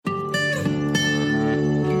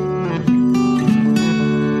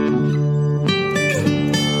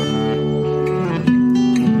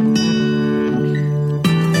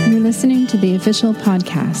official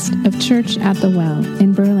podcast of Church at the Well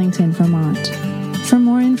in Burlington, Vermont. For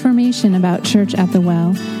more information about Church at the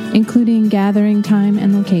Well, including gathering time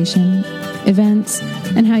and location, events,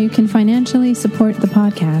 and how you can financially support the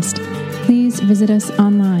podcast, please visit us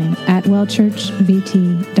online at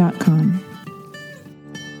wellchurchvt.com.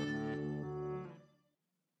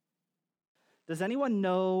 Does anyone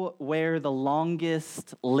know where the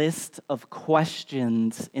longest list of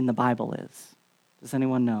questions in the Bible is? Does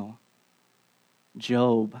anyone know?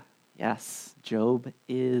 Job. Yes, Job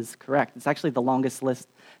is correct. It's actually the longest list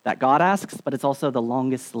that God asks, but it's also the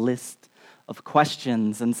longest list of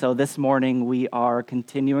questions. And so this morning we are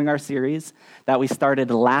continuing our series that we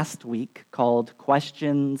started last week called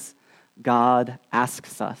Questions God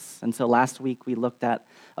Asks Us. And so last week we looked at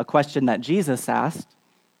a question that Jesus asked.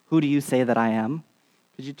 Who do you say that I am?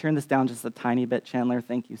 Could you turn this down just a tiny bit, Chandler?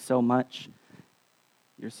 Thank you so much.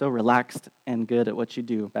 You're so relaxed and good at what you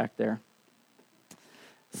do back there.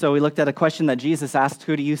 So we looked at a question that Jesus asked,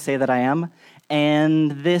 who do you say that I am?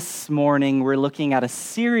 And this morning we're looking at a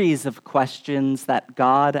series of questions that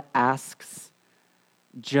God asks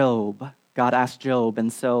Job. God asked Job.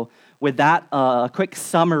 And so with that, a quick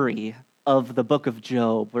summary of the book of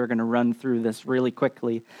Job. We're going to run through this really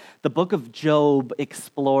quickly. The book of Job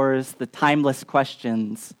explores the timeless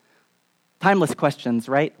questions. Timeless questions,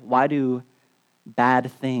 right? Why do bad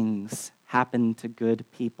things happen to good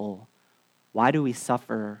people? Why do we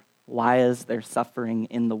suffer? Why is there suffering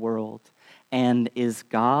in the world? And is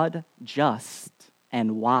God just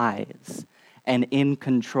and wise and in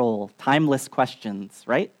control? Timeless questions,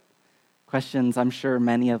 right? Questions I'm sure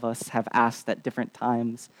many of us have asked at different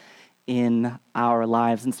times in our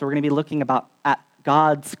lives. And so we're going to be looking at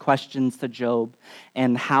God's questions to Job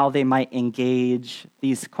and how they might engage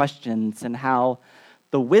these questions and how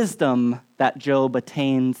the wisdom that Job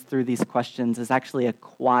attains through these questions is actually a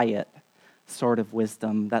quiet sort of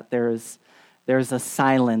wisdom, that there's a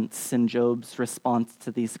silence in Job's response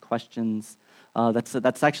to these questions.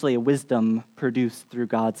 That's actually a wisdom produced through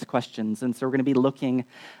God's questions. And so we're going to be looking,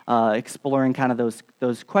 exploring kind of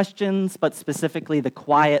those questions, but specifically the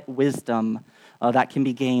quiet wisdom that can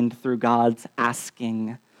be gained through God's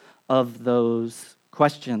asking of those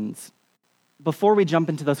questions. Before we jump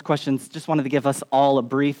into those questions, just wanted to give us all a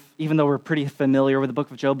brief, even though we're pretty familiar with the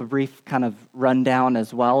book of Job, a brief kind of rundown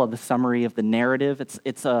as well of the summary of the narrative.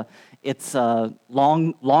 It's a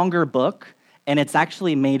longer book. And it's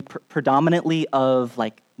actually made predominantly of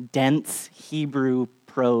like dense Hebrew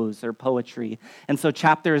prose or poetry. And so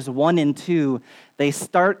chapters 1 and 2,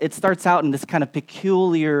 it starts out in this kind of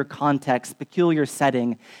peculiar context, peculiar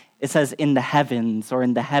setting. It says in the heavens or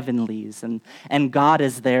in the heavenlies, and God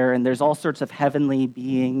is there, and there's all sorts of heavenly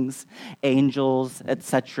beings, angels,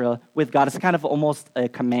 etc. with God. It's kind of almost a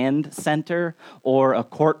command center or a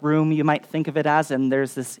courtroom, you might think of it as, and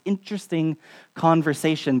there's this interesting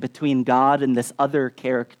conversation between God and this other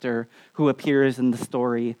character who appears in the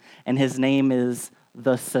story, and his name is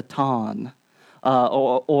the Satan.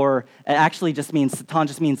 Or it actually just means, Satan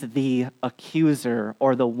just means the accuser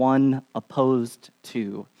or the one opposed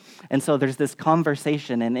to. And so there's this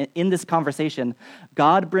conversation, and in this conversation,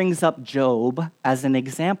 God brings up Job as an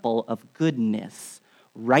example of goodness,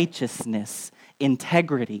 righteousness,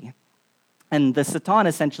 integrity. And the Satan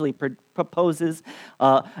essentially proposes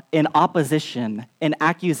an opposition, an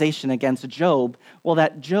accusation against Job. Well,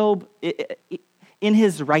 that Job, in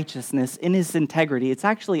his righteousness, in his integrity, it's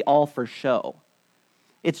actually all for show.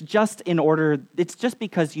 It's just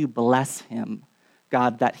because you bless him,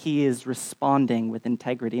 God, that he is responding with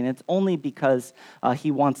integrity. And it's only because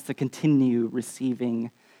he wants to continue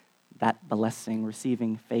receiving that blessing,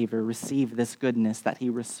 receiving favor, receive this goodness, that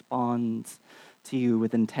he responds to you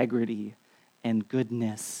with integrity and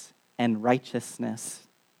goodness and righteousness.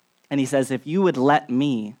 And he says, if you would let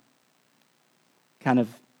me kind of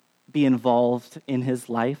be involved in his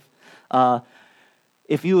life,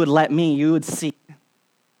 if you would let me, you would see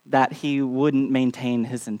that he wouldn't maintain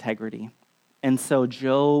his integrity. And so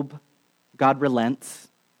God relents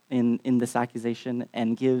in this accusation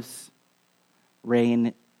and gives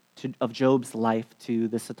reign of Job's life to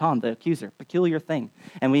the Satan, the accuser. Peculiar thing.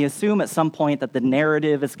 And we assume at some point that the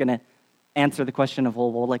narrative is going to answer the question of,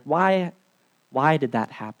 well, like, why did that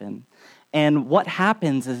happen? And what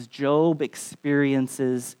happens is Job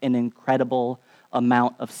experiences an incredible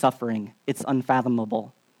amount of suffering. It's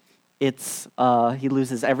unfathomable. He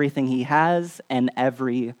loses everything he has and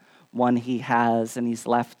everyone he has, and he's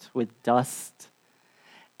left with dust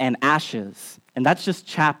and ashes. And that's just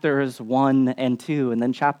chapters 1 and 2. And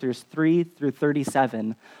then chapters 3 through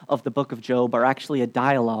 37 of the book of Job are actually a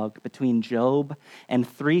dialogue between Job and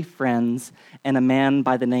 3 friends and a man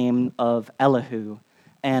by the name of Elihu.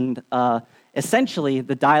 And essentially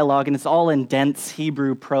the dialogue, and it's all in dense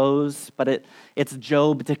Hebrew prose, but it's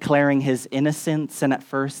Job declaring his innocence. And at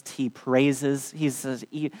first he praises. He says,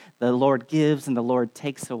 the Lord gives and the Lord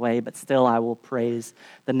takes away, but still I will praise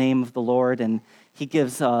the name of the Lord. And he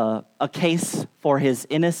gives a case for his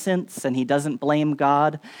innocence, and he doesn't blame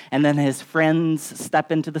God. And then his friends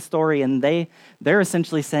step into the story, and they're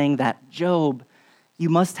essentially saying that, Job, you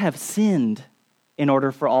must have sinned in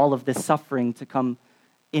order for all of this suffering to come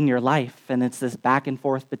in your life. And it's this back and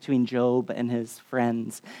forth between Job and his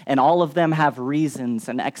friends. And all of them have reasons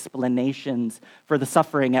and explanations for the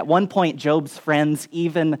suffering. At one point, Job's friends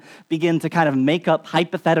even begin to kind of make up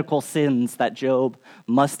hypothetical sins that Job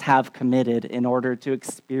must have committed in order to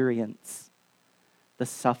experience the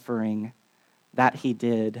suffering that he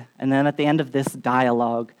did. And then at the end of this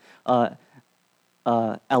dialogue,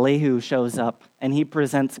 Elihu shows up, and he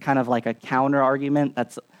presents kind of like a counter argument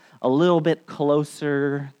that's a little bit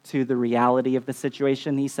closer to the reality of the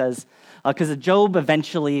situation. He says, because Job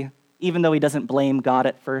eventually, even though he doesn't blame God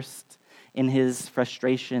at first, in his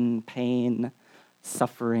frustration, pain,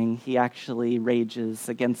 suffering, he actually rages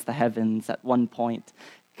against the heavens at one point,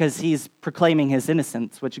 because he's proclaiming his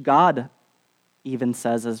innocence, which God even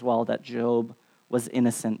says as well, that Job was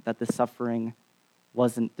innocent, that the suffering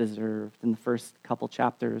wasn't deserved in the first couple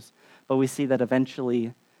chapters. But we see that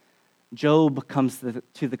eventually Job comes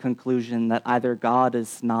to the conclusion that either God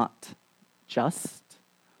is not just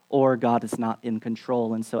or God is not in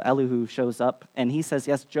control. And so Elihu shows up and he says,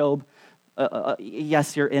 yes, Job,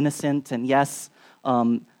 yes, you're innocent, and yes,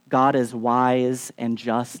 God is wise and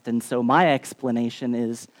just. And so my explanation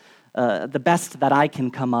is, the best that I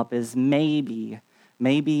can come up is maybe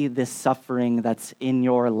this suffering that's in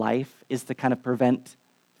your life is to kind of prevent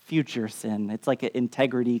future sin. It's like an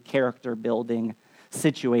integrity, character building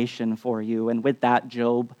situation for you. And with that,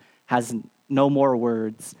 Job has no more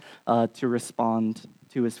words to respond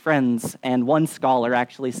to his friends. And one scholar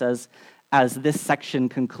actually says, as this section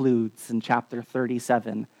concludes in chapter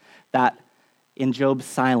 37, that in Job's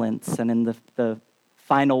silence and in the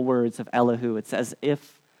final words of Elihu, it's as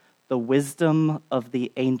if the wisdom of the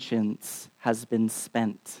ancients has been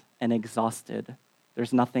spent and exhausted.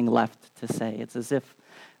 There's nothing left to say. It's as if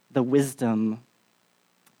the wisdom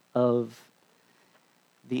of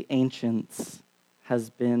the ancients has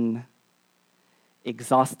been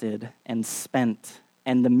exhausted and spent,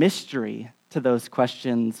 and the mystery to those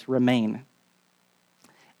questions remain.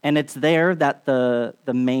 And it's there that the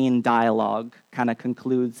main dialogue kind of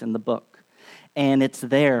concludes in the book. And it's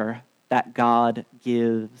there that God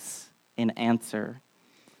gives an answer.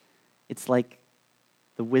 It's like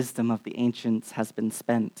the wisdom of the ancients has been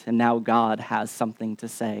spent, and now God has something to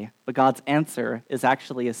say. But God's answer is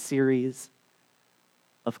actually a series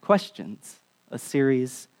of questions,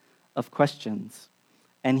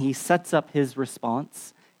 And he sets up his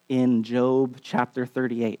response in Job chapter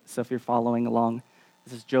 38. So if you're following along,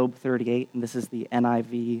 this is Job 38, and this is the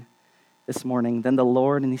NIV this morning. Then the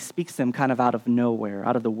Lord, and he speaks to him kind of out of nowhere,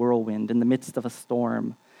 out of the whirlwind, in the midst of a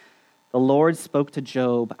storm. The Lord spoke to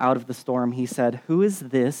Job out of the storm. He said, "Who is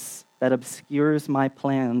this that obscures my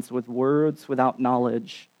plans with words without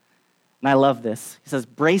knowledge?" And I love this. He says,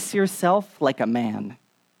 "Brace yourself like a man."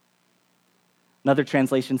 Another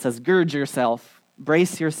translation says, "Gird yourself,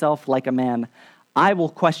 brace yourself like a man. I will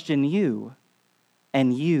question you,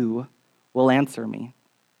 and you will answer me."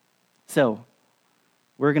 So,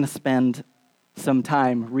 we're going to spend some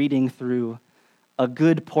time reading through a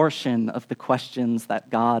good portion of the questions that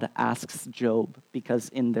God asks Job, because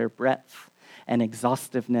in their breadth and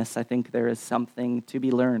exhaustiveness, I think there is something to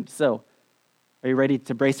be learned. So, are you ready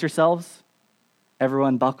to brace yourselves?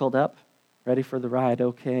 Everyone buckled up? Ready for the ride?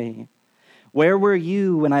 Okay. "Where were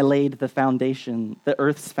you when I laid the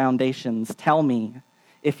earth's foundations? Tell me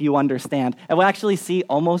if you understand." And we'll actually see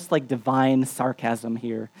almost like divine sarcasm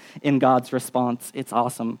here in God's response. It's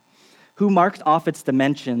awesome. "Who marked off its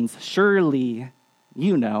dimensions? Surely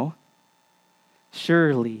you know.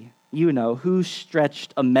 Surely you know. Who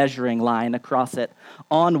stretched a measuring line across it?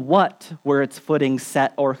 On what were its footings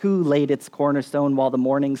set? Or who laid its cornerstone while the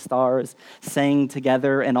morning stars sang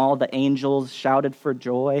together and all the angels shouted for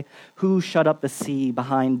joy? Who shut up the sea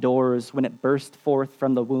behind doors when it burst forth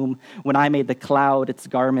from the womb? When I made the cloud its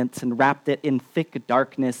garments and wrapped it in thick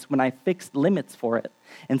darkness? When I fixed limits for it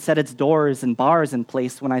and set its doors and bars in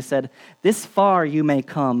place? When I said, 'This far you may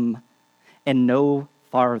come and no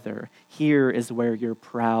farther. Here is where your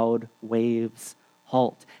proud waves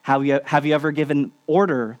halt? Have you ever given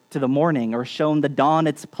order to the morning or shown the dawn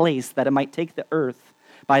its place that it might take the earth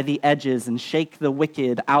by the edges and shake the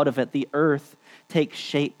wicked out of it? The earth takes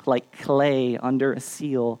shape like clay under a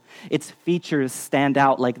seal. Its features stand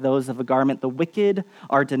out like those of a garment. The wicked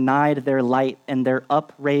are denied their light, and their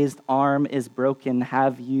upraised arm is broken.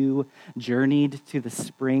 Have you journeyed to the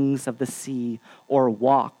springs of the sea or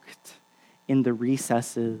walked in the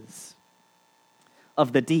recesses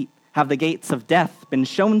of the deep? Have the gates of death been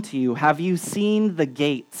shown to you? Have you seen the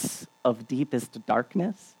gates of deepest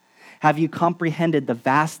darkness? Have you comprehended the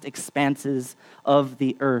vast expanses of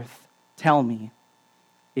the earth? Tell me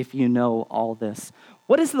if you know all this.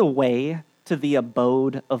 What is the way to the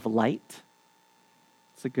abode of light?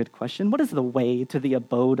 It's a good question. What is the way to the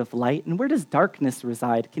abode of light? And where does darkness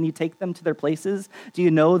reside? Can you take them to their places? Do you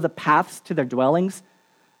know the paths to their dwellings?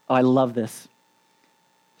 Oh, I love this.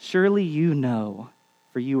 Surely you know,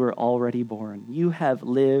 for you were already born. You have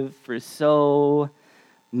lived for so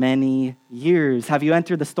many years. Have you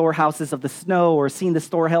entered the storehouses of the snow or seen the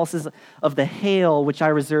storehouses of the hail, which I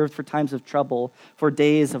reserved for times of trouble, for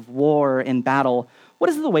days of war and battle? What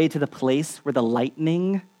is the way to the place where the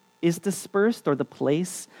lightning is dispersed, or the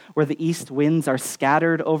place where the east winds are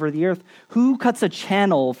scattered over the earth? Who cuts a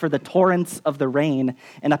channel for the torrents of the rain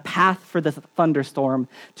and a path for the thunderstorm,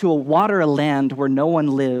 to water a land where no one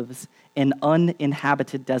lives, an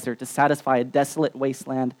uninhabited desert, to satisfy a desolate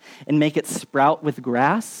wasteland and make it sprout with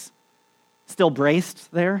grass? Still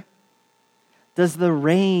braced there? Does the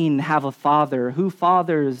rain have a father? Who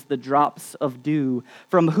fathers the drops of dew?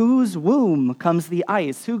 From whose womb comes the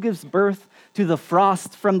ice? Who gives birth to the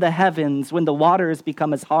frost from the heavens when the waters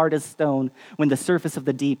become as hard as stone, when the surface of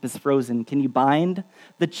the deep is frozen? Can you bind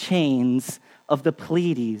the chains of the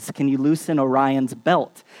Pleiades? Can you loosen Orion's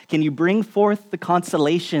belt? Can you bring forth the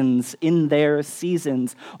constellations in their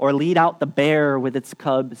seasons, or lead out the bear with its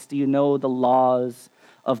cubs? Do you know the laws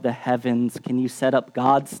of the heavens? Can you set up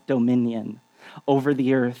God's dominion over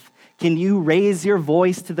the earth? Can you raise your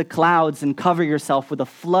voice to the clouds and cover yourself with a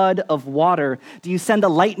flood of water? Do you send the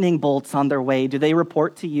lightning bolts on their way? Do they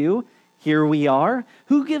report to you, here we are?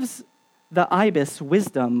 Who gives the ibis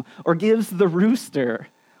wisdom, or gives the rooster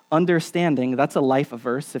understanding? That's a life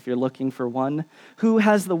verse if you're looking for one. Who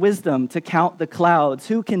has the wisdom to count the clouds?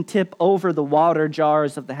 Who can tip over the water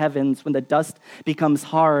jars of the heavens when the dust becomes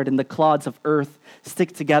hard and the clods of earth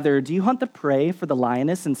stick together? Do you hunt the prey for the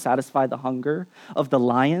lioness and satisfy the hunger of the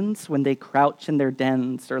lions when they crouch in their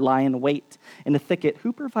dens or lie in wait in a thicket?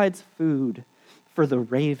 Who provides food for the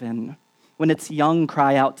raven when its young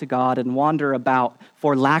cry out to God and wander about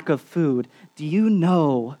for lack of food? Do you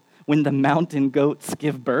know when the mountain goats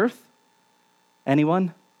give birth?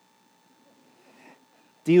 Anyone?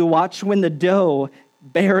 Do you watch when the doe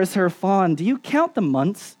bears her fawn? Do you count the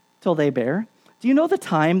months till they bear? Do you know the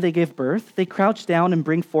time they give birth? They crouch down and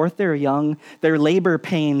bring forth their young. Their labor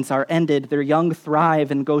pains are ended. Their young thrive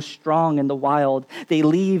and go strong in the wild. They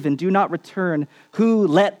leave and do not return. Who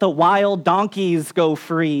let the wild donkeys go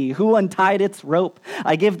free? Who untied its rope?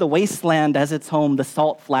 I give the wasteland as its home, the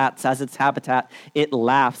salt flats as its habitat. It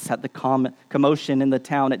laughs at the commotion in the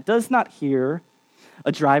town. It does not hear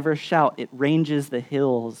a driver shout. It ranges the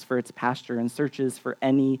hills for its pasture and searches for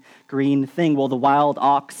any green thing. Will the wild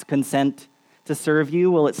ox consent to serve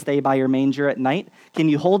you? Will it stay by your manger at night? Can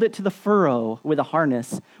you hold it to the furrow with a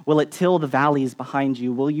harness? Will it till the valleys behind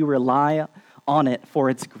you? Will you rely on it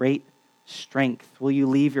for its great strength? Will you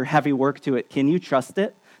leave your heavy work to it? Can you trust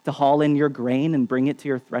it to haul in your grain and bring it to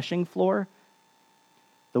your threshing floor?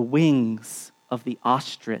 The wings of the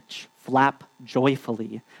ostrich flap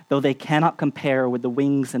joyfully, though they cannot compare with the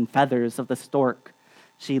wings and feathers of the stork.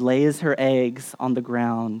 She lays her eggs on the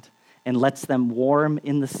ground and lets them warm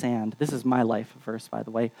in the sand. This is my life verse, by the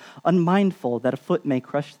way. Unmindful that a foot may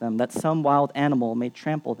crush them, that some wild animal may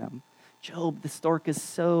trample them. Job, the stork, is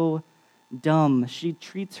so dumb. She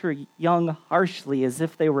treats her young harshly as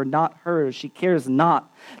if they were not hers. She cares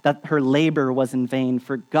not that her labor was in vain,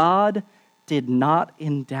 for God did not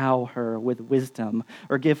endow her with wisdom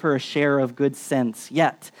or give her a share of good sense.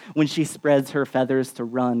 Yet, when she spreads her feathers to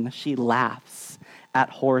run, she laughs at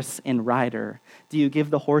horse and rider. Do you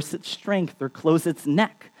give the horse its strength or close its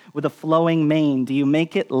neck with a flowing mane? Do you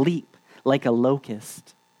make it leap like a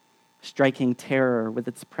locust, striking terror with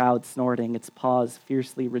its proud snorting, its paws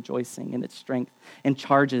fiercely rejoicing in its strength, and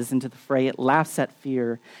charges into the fray? It laughs at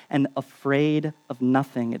fear and afraid of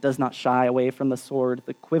nothing. It does not shy away from the sword.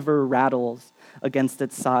 The quiver rattles against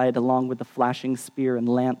its side along with the flashing spear and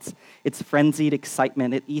lance. Its frenzied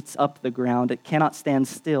excitement, it eats up the ground. It cannot stand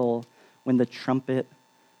still when the trumpet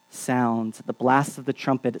sound. The blast of the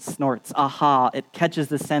trumpet, it snorts. Aha, it catches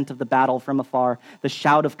the scent of the battle from afar, the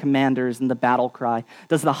shout of commanders and the battle cry.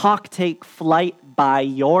 Does the hawk take flight by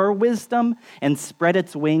your wisdom and spread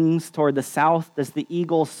its wings toward the south? Does the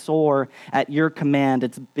eagle soar at your command?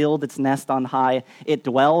 It builds its nest on high. It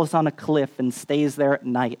dwells on a cliff and stays there at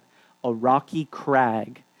night. A rocky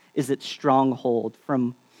crag is its stronghold.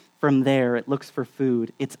 From there, it looks for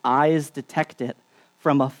food. Its eyes detect it.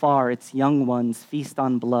 From afar, its young ones feast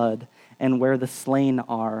on blood, and where the slain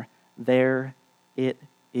are, there it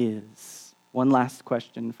is. One last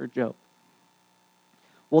question for Job.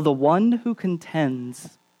 Will the one who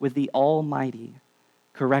contends with the Almighty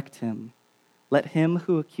correct him? Let him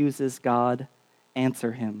who accuses God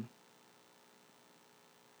answer him.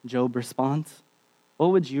 Job responds.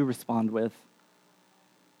 What would you respond with?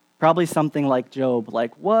 Probably something like Job,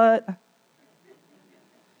 like, what?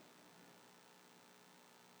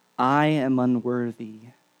 I am unworthy.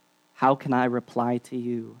 How can I reply to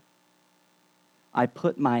you? I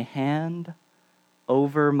put my hand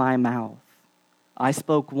over my mouth. I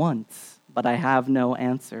spoke once, but I have no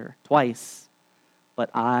answer. Twice,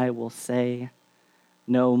 but I will say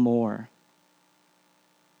no more.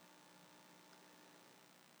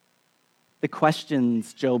 The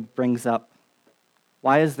questions Job brings up.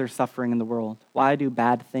 Why is there suffering in the world? Why do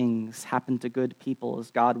bad things happen to good people?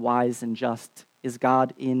 Is God wise and just? Is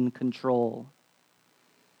God in control?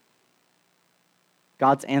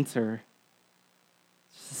 God's answer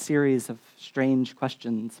is a series of strange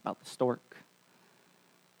questions about the stork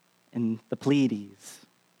and the Pleiades.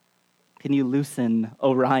 Can you loosen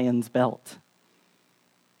Orion's belt?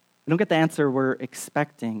 We don't get the answer we're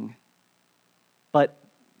expecting, but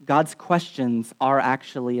God's questions are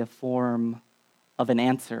actually a form of an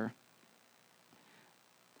answer.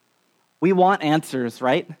 We want answers,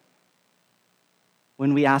 right?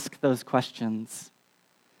 When we ask those questions.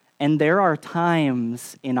 And there are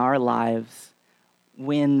times in our lives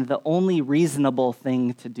when the only reasonable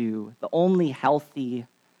thing to do, the only healthy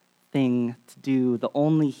thing to do, the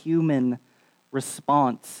only human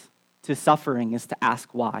response to suffering is to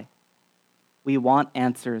ask why. We want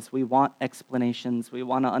answers. We want explanations. We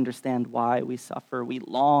want to understand why we suffer. We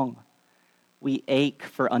long. We ache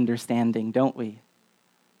for understanding, don't we?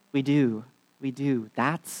 We do. We do.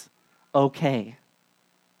 That's okay.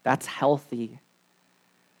 That's healthy.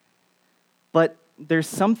 But there's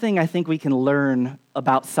something I think we can learn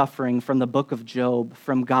about suffering from the book of Job,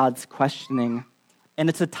 from God's questioning. And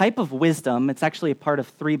it's a type of wisdom. It's actually a part of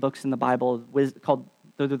 3 books in the Bible called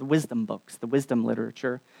the wisdom books, the wisdom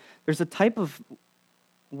literature. There's a type of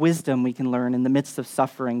wisdom we can learn in the midst of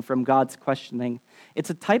suffering from God's questioning. It's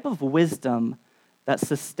a type of wisdom that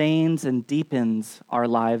sustains and deepens our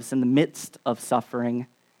lives in the midst of suffering,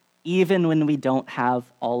 even when we don't have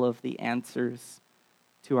all of the answers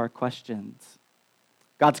to our questions.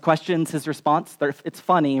 God's questions, his response, it's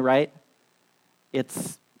funny, right?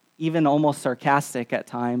 It's even almost sarcastic at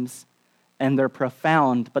times, and they're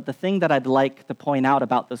profound. But the thing that I'd like to point out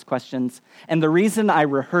about those questions, and the reason I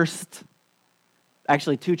rehearsed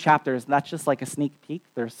actually 2 chapters, and that's just like a sneak peek,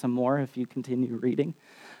 there's some more if you continue reading,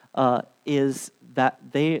 is that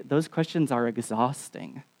those questions are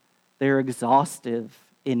exhausting. They're exhaustive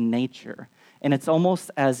in nature. And it's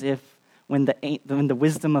almost as if when the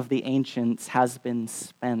wisdom of the ancients has been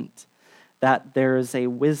spent, that there is a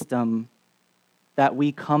wisdom that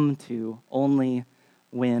we come to only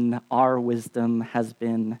when our wisdom has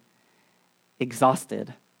been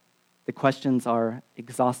exhausted. The questions are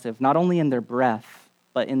exhaustive, not only in their breadth,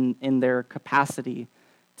 but in their capacity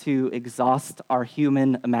to exhaust our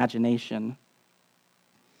human imagination,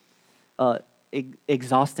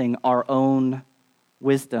 exhausting our own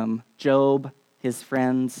wisdom. Job, his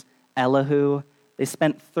friends, Elihu, they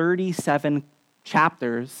spent 37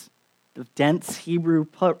 chapters of dense Hebrew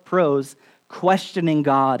prose questioning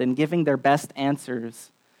God and giving their best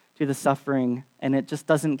answers to the suffering, and it just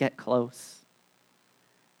doesn't get close.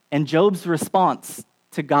 And Job's response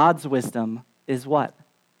to God's wisdom is what?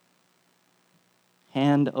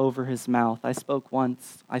 Hand over his mouth. I spoke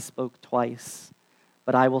once, I spoke twice,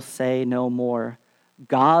 but I will say no more.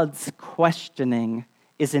 God's questioning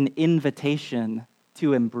is an invitation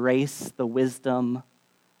to embrace the wisdom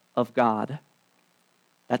of God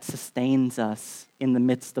that sustains us in the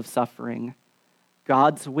midst of suffering.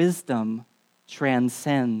 God's wisdom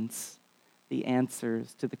transcends the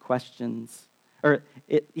answers to the questions,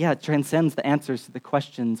 it transcends the answers to the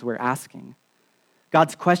questions we're asking.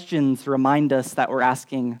 God's questions remind us that we're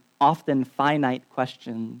asking often finite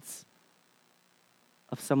questions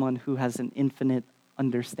of someone who has an infinite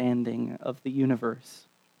understanding of the universe.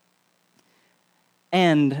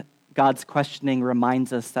 And God's questioning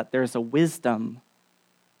reminds us that there's a wisdom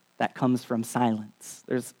that comes from silence.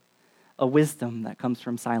 There's a wisdom that comes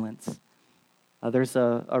from silence. There's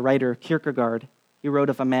a writer, Kierkegaard. He wrote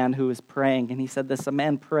of a man who was praying, and he said this: a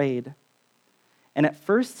man prayed, and at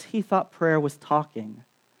first he thought prayer was talking,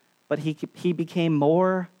 but he became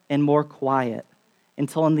more and more quiet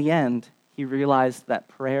until in the end he realized that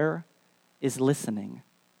prayer is listening.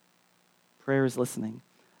 Prayer is listening.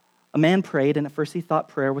 A man prayed, and at first he thought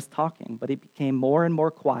prayer was talking, but he became more and more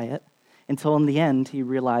quiet until in the end he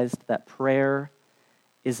realized that prayer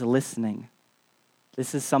is listening.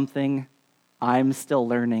 This is something I'm still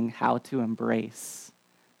learning how to embrace.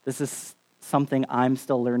 This is something I'm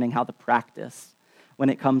still learning how to practice when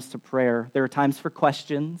it comes to prayer. There are times for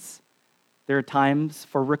questions. There are times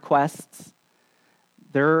for requests.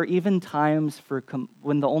 There are even times for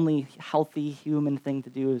when the only healthy human thing to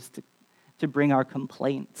do is to bring our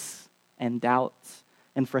complaints and doubts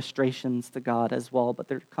and frustrations to God as well. But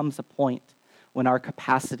there comes a point when our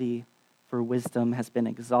capacity for wisdom has been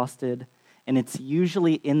exhausted, and it's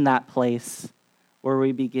usually in that place where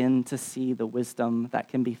we begin to see the wisdom that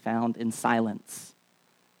can be found in silence.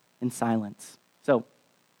 In silence. So,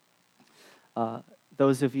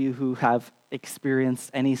 those of you who have experienced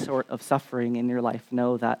any sort of suffering in your life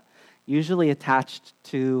know that usually attached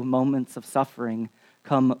to moments of suffering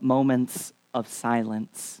come moments of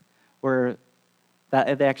silence, where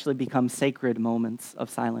that they actually become sacred moments of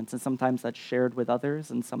silence. And sometimes that's shared with others,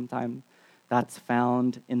 and sometimes that's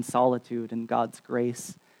found in solitude, and God's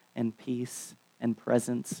grace and peace and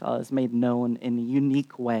presence is made known in a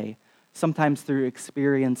unique way, sometimes through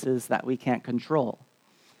experiences that we can't control.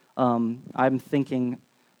 I'm thinking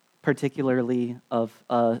particularly of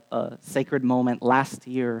a sacred moment last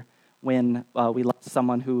year when we lost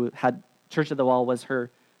someone who had Church at the Well was her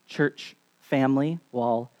church family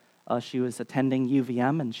while she was attending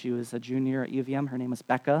UVM, and she was a junior at UVM. Her name was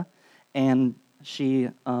Becca, and she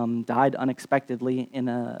died unexpectedly in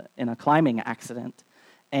a climbing accident.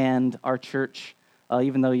 And our church,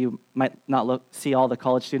 even though you might not see all the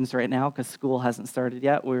college students right now because school hasn't started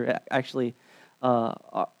yet, we're actually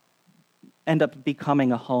end up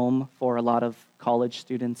becoming a home for a lot of college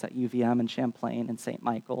students at UVM and Champlain and St.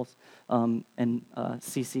 Michael's and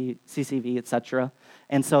CCV, etc.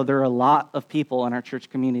 And so there are a lot of people in our church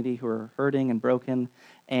community who are hurting and broken.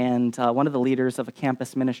 And one of the leaders of a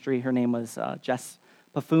campus ministry, her name was Jess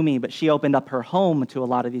Pafumi, but she opened up her home to a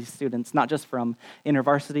lot of these students, not just from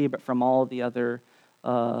InterVarsity, but from all the other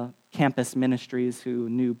campus ministries who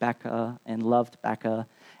knew Becca and loved Becca.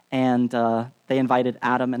 And they invited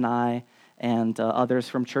Adam and I and others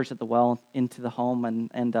from Church at the Well into the home.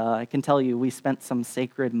 And I can tell you, we spent some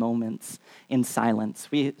sacred moments in silence.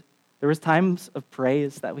 There was times of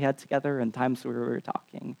praise that we had together and times where we were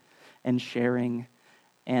talking and sharing.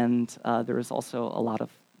 And there was also a lot of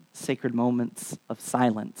sacred moments of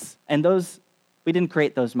silence. And those, we didn't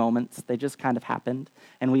create those moments. They just kind of happened.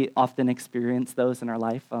 And we often experience those in our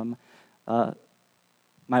life.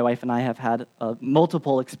 My wife and I have had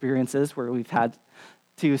multiple experiences where we've had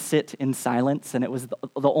to sit in silence, and it was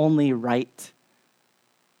the only right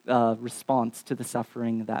response to the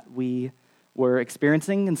suffering that we were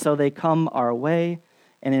experiencing. And so they come our way,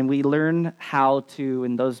 and then we learn how to,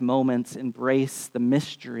 in those moments, embrace the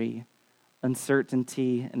mystery,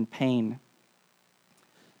 uncertainty, and pain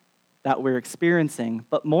that we're experiencing.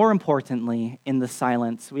 But more importantly, in the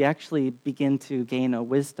silence, we actually begin to gain a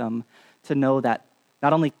wisdom to know that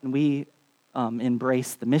not only can we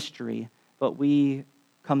embrace the mystery, but we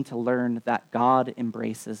come to learn that God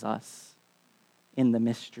embraces us in the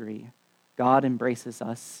mystery. God embraces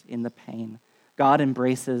us in the pain. God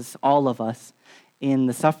embraces all of us in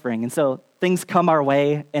the suffering. And so things come our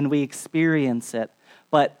way and we experience it.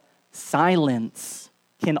 But silence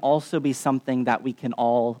can also be something that we can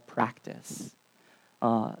all practice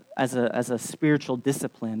as a spiritual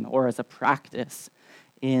discipline or as a practice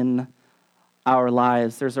in our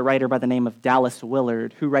lives. There's a writer by the name of Dallas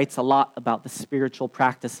Willard who writes a lot about the spiritual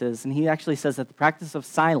practices, and he actually says that the practice of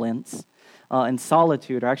silence and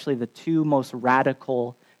solitude are actually the two most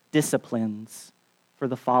radical disciplines for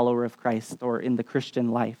the follower of Christ or in the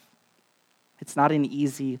Christian life. It's not an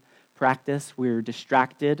easy practice. We're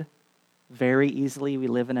distracted very easily. We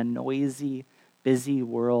live in a noisy, busy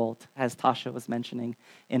world, as Tasha was mentioning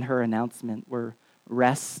in her announcement, where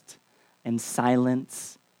rest and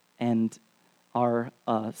silence and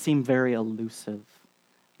seem very elusive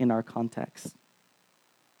in our context.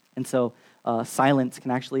 And so silence can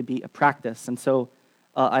actually be a practice. And so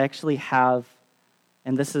I actually have,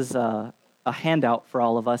 and this is a handout for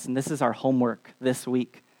all of us, and this is our homework this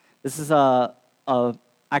week. This is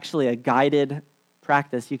actually a guided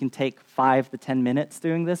practice. You can take 5 to 10 minutes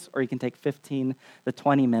doing this, or you can take 15 to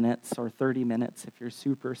 20 minutes or 30 minutes if you're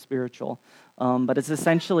super spiritual. But it's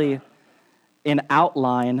essentially an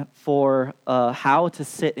outline for how to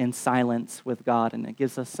sit in silence with God, and it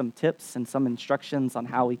gives us some tips and some instructions on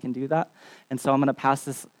how we can do that. And so I'm going to pass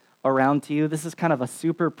this around to you. This is kind of a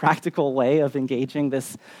super practical way of engaging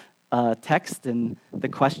this text and the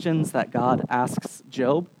questions that God asks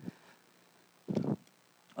Job.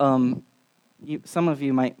 Some of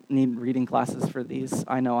you might need reading classes for these.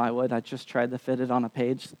 I know I would. I just tried to fit it on a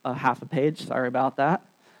page, half a page. Sorry about that.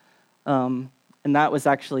 And that was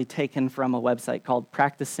actually taken from a website called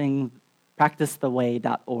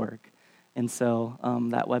practicetheway.org. And so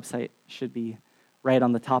that website should be right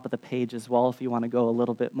on the top of the page as well if you want to go a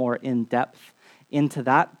little bit more in depth into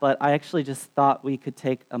that. But I actually just thought we could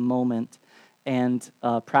take a moment and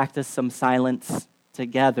practice some silence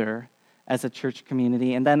together as a church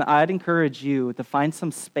community. And then I'd encourage you to find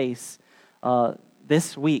some space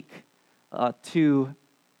this week to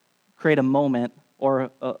create a moment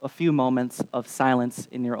or a few moments of silence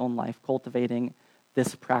in your own life, cultivating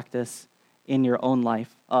this practice in your own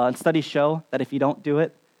life. Studies show that if you don't do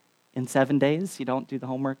it in 7 days, you don't do the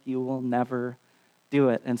homework, you will never do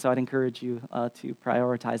it. And so I'd encourage you to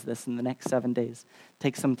prioritize this in the next 7 days.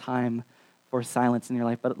 Take some time for silence in your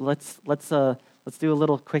life. But let's do a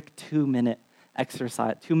little quick 2-minute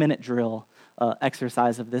exercise, 2-minute drill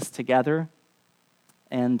exercise of this together,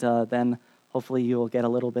 and then hopefully you'll get a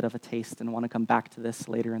little bit of a taste and want to come back to this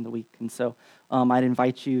later in the week. And so I'd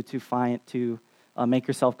invite you to make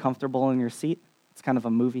yourself comfortable in your seat. It's kind of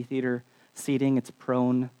a movie theater seating. It's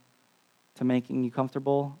prone to making you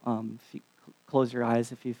comfortable. If you close your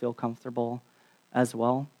eyes if you feel comfortable as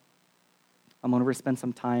well. I'm going to spend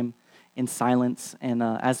some time in silence, and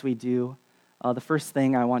as we do, the first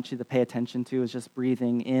thing I want you to pay attention to is just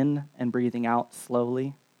breathing in and breathing out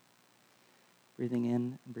slowly. Breathing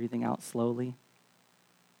in and breathing out slowly.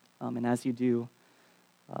 And as you do,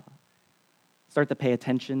 start to pay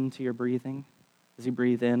attention to your breathing. As you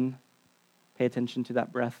breathe in, pay attention to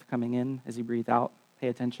that breath coming in. As you breathe out, pay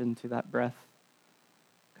attention to that breath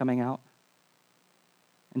coming out.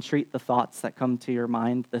 And treat the thoughts that come to your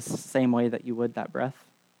mind the same way that you would that breath.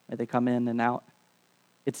 May they come in and out.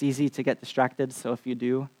 It's easy to get distracted, so if you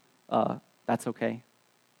do, that's okay.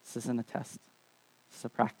 This isn't a test. It's a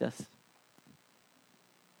practice.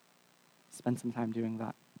 Spend some time doing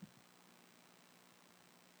that.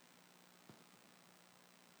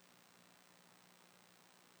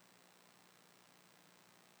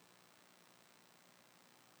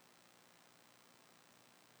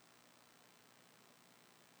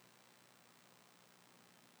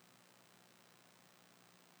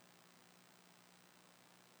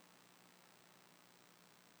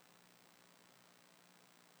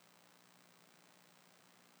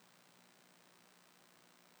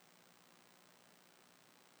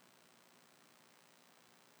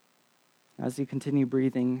 As you continue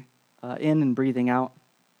breathing in and breathing out,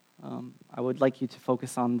 I would like you to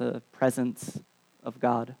focus on the presence of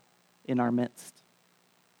God in our midst.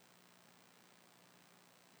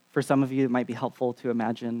 For some of you, it might be helpful to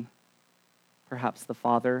imagine perhaps the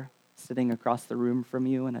Father sitting across the room from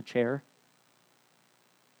you in a chair.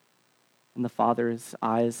 And the Father's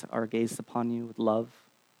eyes are gazed upon you with love.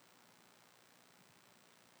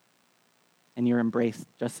 And you're embraced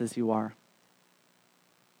just as you are.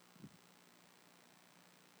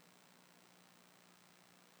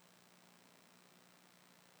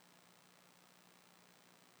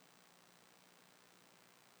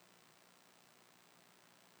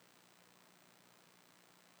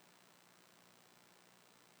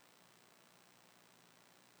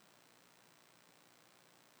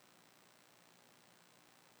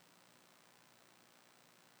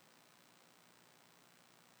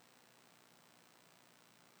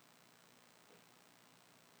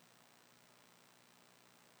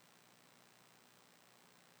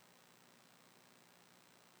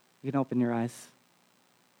 You can open your eyes.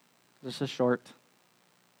 Just a short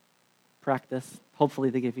practice,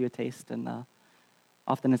 hopefully to give you a taste. And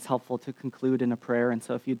often it's helpful to conclude in a prayer. And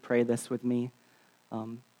so if you'd pray this with me,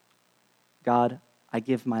 God, I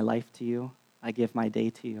give my life to you. I give my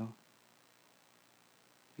day to you.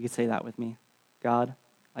 You could say that with me. God,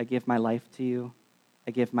 I give my life to you.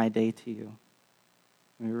 I give my day to you.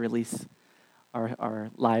 And we release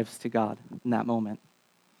our lives to God in that moment.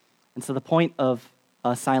 And so the point of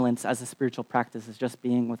silence as a spiritual practice is just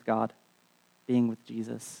being with God, being with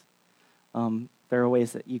Jesus. There are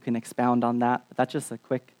ways that you can expound on that, but that's just a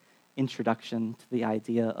quick introduction to the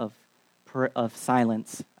idea of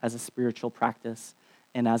silence as a spiritual practice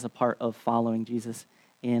and as a part of following Jesus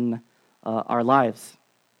in our lives.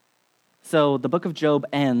 So the book of Job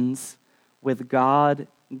ends with God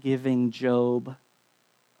giving Job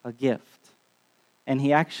a gift. And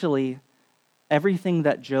he actually, everything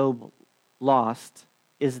that Job lost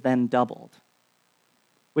is then doubled,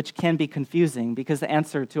 which can be confusing because the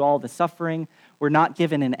answer to all the suffering, we're not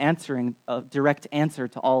given a direct answer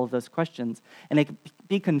to all of those questions. And it can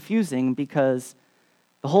be confusing because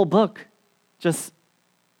the whole book there's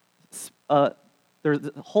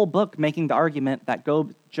the whole book making the argument that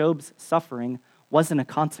Job's suffering wasn't a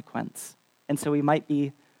consequence. And so we might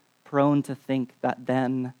be prone to think that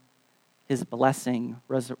then his blessing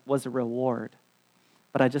was a reward.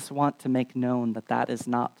 But I just want to make known that that is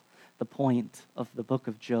not the point of the book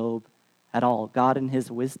of Job at all. God in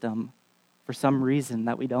his wisdom, for some reason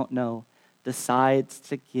that we don't know, decides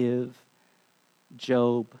to give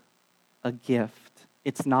Job a gift.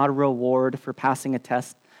 It's not a reward for passing a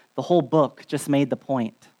test. The whole book just made the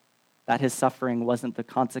point that his suffering wasn't the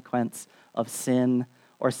consequence of sin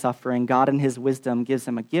or suffering. God in his wisdom gives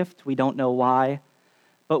him a gift. We don't know why,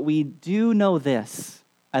 but we do know this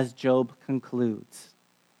as Job concludes.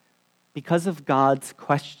 Because of God's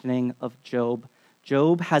questioning of Job,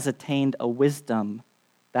 Job has attained a wisdom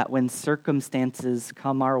that when circumstances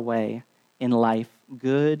come our way in life,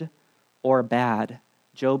 good or bad,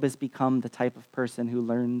 Job has become the type of person who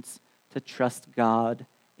learns to trust God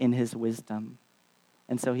in his wisdom.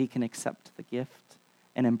 And so he can accept the gift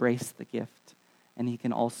and embrace the gift. And he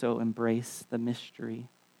can also embrace the mystery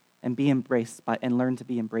and learn to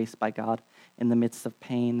be embraced by God in the midst of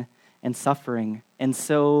pain and suffering. And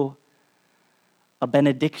so a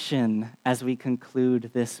benediction as we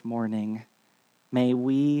conclude this morning. May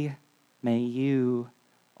you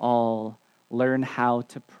all learn how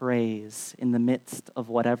to praise in the midst of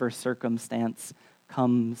whatever circumstance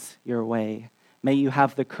comes your way. May you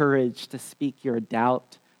have the courage to speak your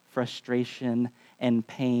doubt, frustration, and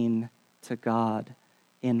pain to God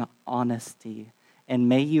in honesty. And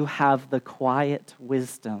may you have the quiet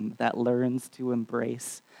wisdom that learns to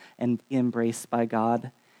embrace and be embraced by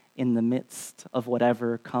God in the midst of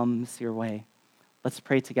whatever comes your way. Let's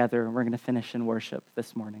pray together, and we're going to finish in worship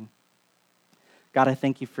this morning. God, I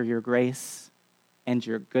thank you for your grace and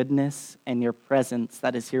your goodness and your presence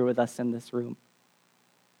that is here with us in this room.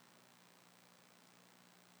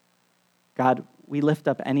 God, we lift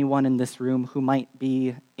up anyone in this room who might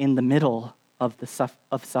be in the middle of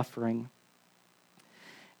suffering.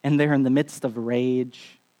 And they're in the midst of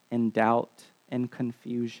rage and doubt and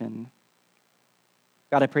confusion.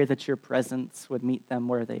 God, I pray that your presence would meet them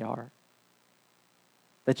where they are.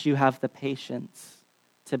 That you have the patience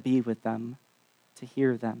to be with them, to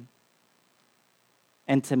hear them,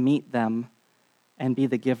 and to meet them and be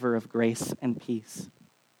the giver of grace and peace.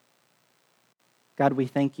 God, we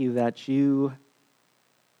thank you that you,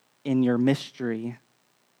 in your mystery,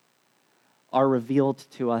 are revealed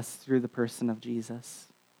to us through the person of Jesus.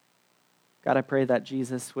 God, I pray that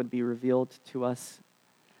Jesus would be revealed to us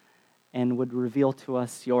and would reveal to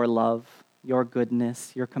us your love, your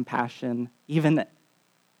goodness, your compassion, even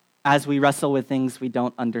as we wrestle with things we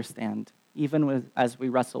don't understand, as we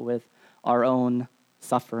wrestle with our own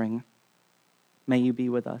suffering. May you be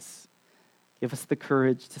with us. Give us the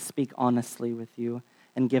courage to speak honestly with you,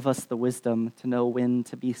 and give us the wisdom to know when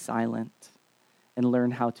to be silent and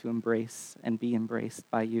learn how to embrace and be embraced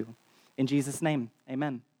by you. In Jesus' name,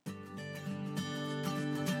 amen.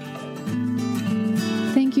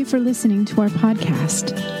 Thank you for listening to our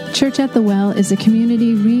podcast. Church at the Well is a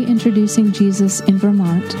community reintroducing Jesus in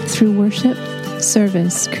Vermont through worship,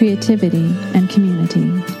 service, creativity, and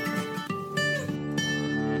community.